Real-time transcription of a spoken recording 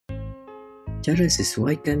Cara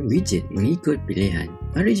sesuaikan widget mengikut pilihan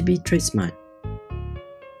RHB Trade Smart.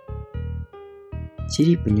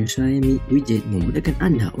 Ciri penyesuaian widget memudahkan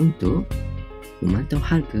anda untuk memantau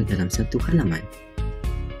harga dalam satu halaman.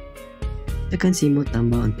 Tekan simbol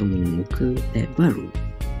tambah untuk membuka tab baru.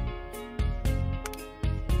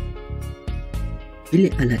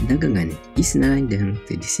 Pilih alat dagangan senarai dan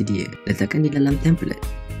tersedia. Letakkan di dalam template.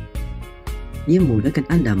 Ia memudahkan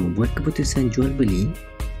anda membuat keputusan jual beli.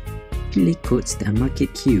 Pilih codes dan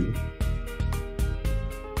market queue.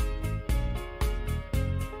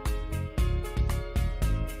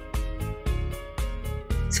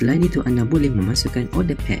 Selain itu, anda boleh memasukkan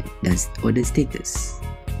order pad dan order status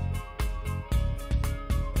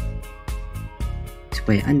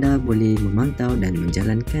supaya anda boleh memantau dan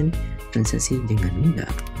menjalankan transaksi dengan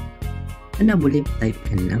mudah. Anda boleh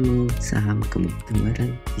typekan nama saham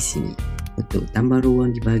kegemaran di sini. Untuk tambah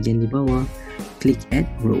ruang di bahagian di bawah, klik Add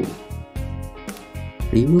Row.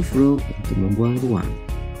 Remove row untuk membuang ruang.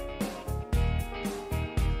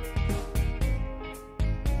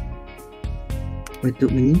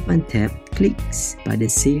 Untuk menyimpan tab, klik pada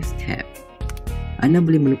Save Tab. Anda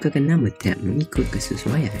boleh menukarkan nama tab mengikut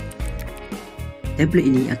kesesuaian. Tablet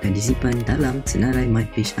ini akan disimpan dalam senarai My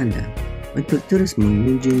Page anda. Untuk terus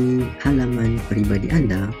mengunjungi halaman peribadi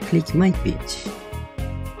anda, klik My Page.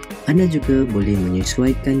 Anda juga boleh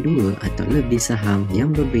menyesuaikan dua atau lebih saham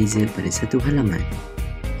yang berbeza pada satu halaman.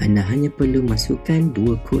 Anda hanya perlu masukkan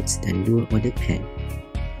dua codes dan dua order pad.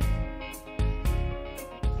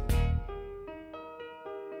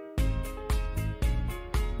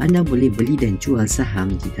 Anda boleh beli dan jual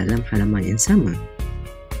saham di dalam halaman yang sama.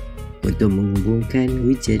 Untuk menghubungkan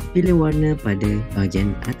widget, pilih warna pada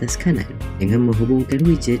bahagian atas kanan. Dengan menghubungkan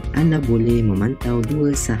widget, anda boleh memantau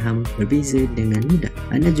dua saham berbeza dengan mudah.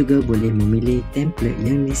 Anda juga boleh memilih template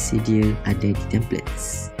yang disedia ada di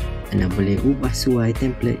templates. Anda boleh ubah suai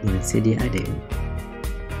template yang sedia ada.